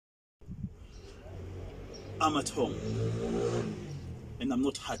I'm at home and I'm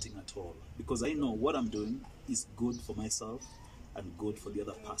not hurting at all, because I know what I'm doing is good for myself and good for the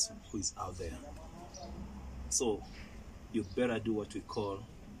other person who is out there. So you better do what we call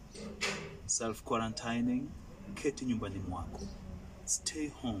self-quarantining. Keti nyumbani mwako, stay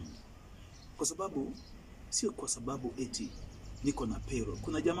home. Kwa sababu, sio kwa sababu eti niko na payroll.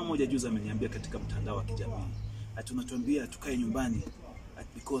 Kuna jamaa moja juzi ameniambia katika mtandao wa kijamii, tunatuambia tukae nyumbani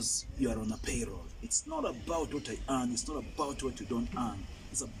because you are on a payroll. It's not about what I earn, it's not about what you don't earn.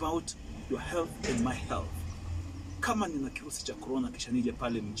 It's about your health and my health. Kama nina kirusi cha corona kisha nije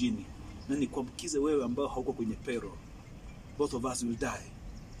pale mjini na nikuambukize wewe ambao hauko kwenye payroll, both of us will die.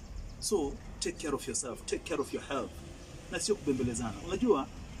 So take care of yourself, take care of your health. Na sio kubembelezana. Unajua,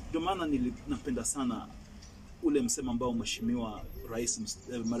 ndio maana napenda sana ule msemo ambao mheshimiwa rais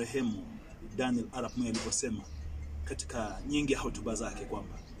marehemu Daniel Arap Moi aliposema katika nyingi ya hotuba zake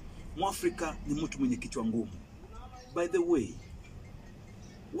kwamba Mwafrika ni mtu mwenye kichwa ngumu. By the way,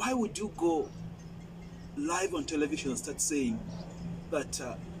 why would you go live on television and start saying that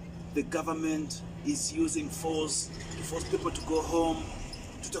the government is using force to force people to go home?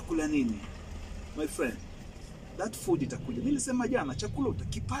 Tutakula nini? My friend, that food itakuja. Nilisema jana, chakula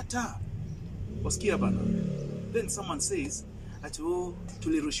utakipata. Wasikia bana? Then someone says,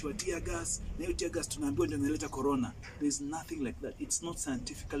 tulirushiwa tear gas, na hiyo tear gas tunaambiwa ndio inaleta corona. There is nothing like that. It's not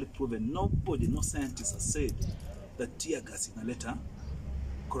scientifically proven. Nobody, no scientist has said that tear gas inaleta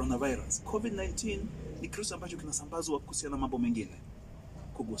coronavirus. COVID-19 ni kirusi ambacho kinasambazwa kuhusiana na mambo mengine,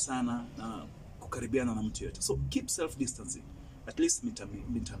 kugusana na kukaribiana na mtu yote. So keep self distancing, at least mita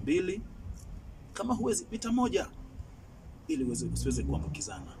 2, kama huwezi mita 1, ili usiweze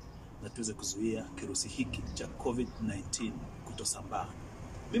kuambukizana na tuweze kuzuia kirusi hiki cha COVID-19 kutosambaa.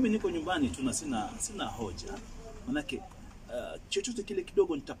 Mimi niko nyumbani tu na sina hoja. Manake chochote kile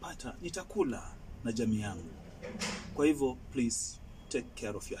kidogo nitapata, nitakula na jamii yangu. Kwa hivyo please take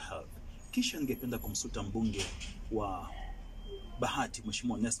care of your health. Kisha ningependa kumsuta mbunge wa Bahati,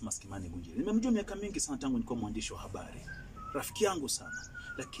 Mheshimiwa Onesmus Kimani Ngunjiri. Nimemjua miaka mingi sana tangu nilikuwa mwandishi wa habari. Rafiki yangu sana.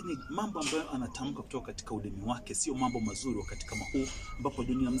 Lakini mambo ambayo anatamka kutoka katika ulimi wake sio mambo mazuri wakati kama huu ambapo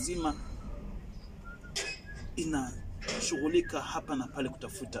dunia mzima inashughulika hapa na pale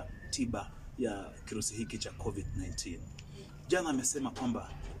kutafuta tiba ya kirusi hiki cha COVID-19. Jana amesema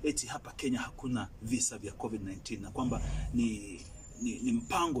kwamba eti hapa Kenya hakuna visa vya COVID-19 na kwamba ni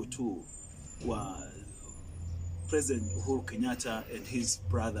mpango tu wa President Uhuru Kenyatta and his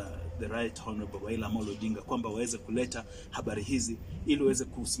brother, the Right Honorable Raila Amolo Odinga, kwamba waweze kuleta habari hizi ili waweze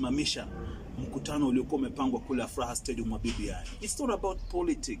kusimamisha mkutano uliokuwa umepangwa kule Afraha Stadium wa BBI. It's not about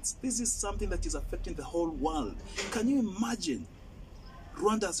politics. This is something that is affecting the whole world. Can you imagine?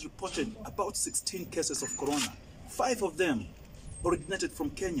 Rwanda has reported about 16 cases of corona. 5 of them originated from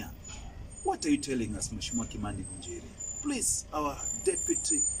Kenya. What are you telling us, Mheshimiwa Kimani Ngunjiri? Please, our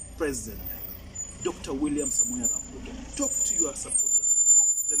Deputy President, Dr. William Samoei Ruto, talk to your supporters, talk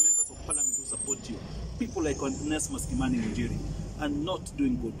to the members of parliament who support you. People like Onesmus Kimani Ngunjiri are not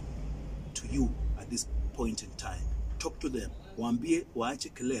doing good to you at this point in time. Talk to them. Waambie waache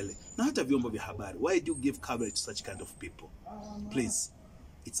kelele na hata vyombo vya habari. Why do you give coverage to such kind of people? Please,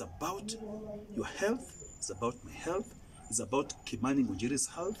 it's about your health, it's about my health, it's about Kimani Ngunjiri's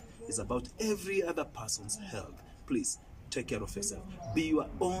health, it's about every other person's health. Please, take care of yourself. Be your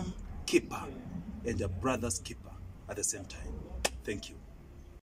own keeper and your brother's keeper at the same time. Thank you.